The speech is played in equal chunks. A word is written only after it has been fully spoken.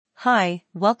Hi,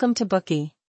 welcome to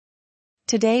Bookie.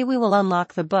 Today we will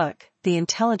unlock the book, The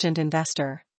Intelligent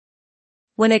Investor.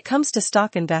 When it comes to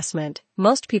stock investment,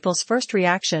 most people's first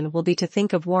reaction will be to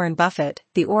think of Warren Buffett,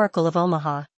 the Oracle of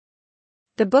Omaha.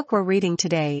 The book we're reading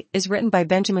today is written by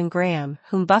Benjamin Graham,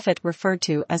 whom Buffett referred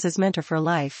to as his mentor for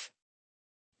life.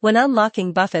 When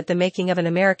unlocking Buffett, the making of an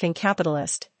American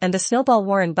capitalist, and the snowball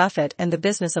Warren Buffett and the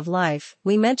business of life,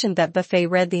 we mentioned that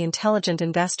Buffett read The Intelligent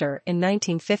Investor in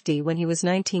 1950 when he was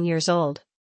 19 years old.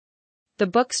 The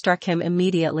book struck him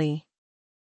immediately.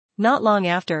 Not long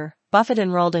after, Buffett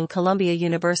enrolled in Columbia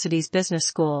University's business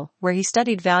school, where he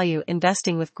studied value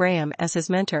investing with Graham as his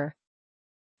mentor.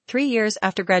 3 years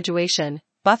after graduation,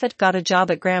 Buffett got a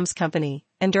job at Graham's company,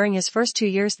 and during his first 2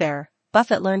 years there,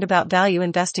 Buffett learned about value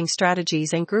investing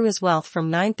strategies and grew his wealth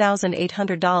from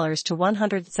 $9,800 to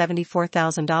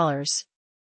 $174,000.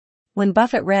 When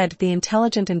Buffett read The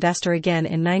Intelligent Investor again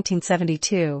in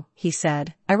 1972, he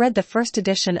said, "I read the first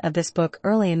edition of this book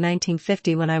early in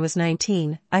 1950 when I was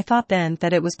 19. I thought then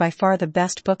that it was by far the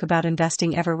best book about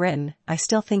investing ever written. I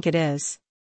still think it is."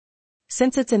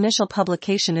 Since its initial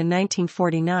publication in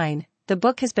 1949, the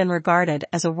book has been regarded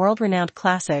as a world-renowned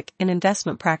classic in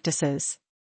investment practices.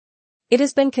 It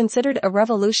has been considered a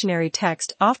revolutionary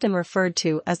text, often referred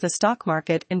to as the stock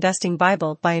market investing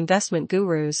Bible by investment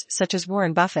gurus such as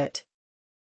Warren Buffett.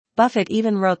 Buffett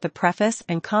even wrote the preface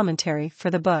and commentary for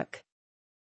the book.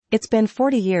 It's been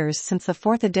 40 years since the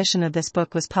fourth edition of this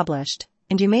book was published,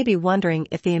 and you may be wondering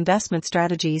if the investment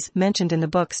strategies mentioned in the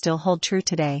book still hold true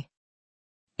today.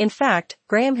 In fact,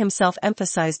 Graham himself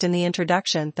emphasized in the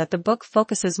introduction that the book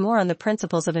focuses more on the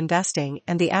principles of investing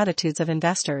and the attitudes of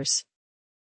investors.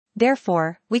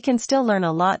 Therefore, we can still learn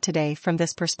a lot today from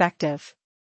this perspective.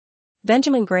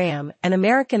 Benjamin Graham, an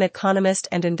American economist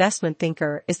and investment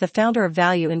thinker, is the founder of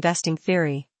value investing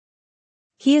theory.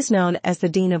 He is known as the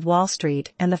Dean of Wall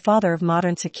Street and the father of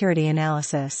modern security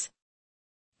analysis.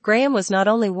 Graham was not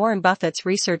only Warren Buffett's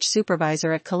research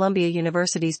supervisor at Columbia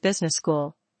University's business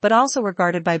school, but also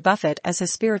regarded by Buffett as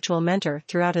his spiritual mentor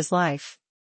throughout his life.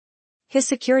 His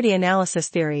security analysis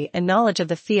theory and knowledge of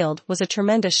the field was a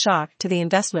tremendous shock to the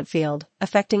investment field,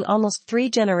 affecting almost 3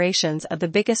 generations of the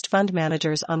biggest fund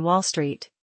managers on Wall Street.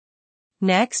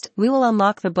 Next, we will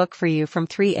unlock the book for you from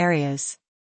 3 areas.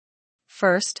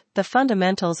 First, the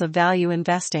fundamentals of value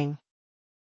investing.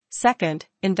 Second,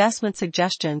 investment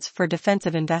suggestions for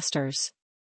defensive investors.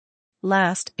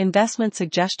 Last, investment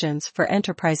suggestions for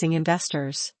enterprising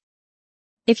investors.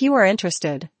 If you are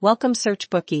interested, welcome search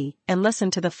Bookie and listen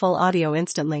to the full audio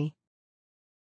instantly.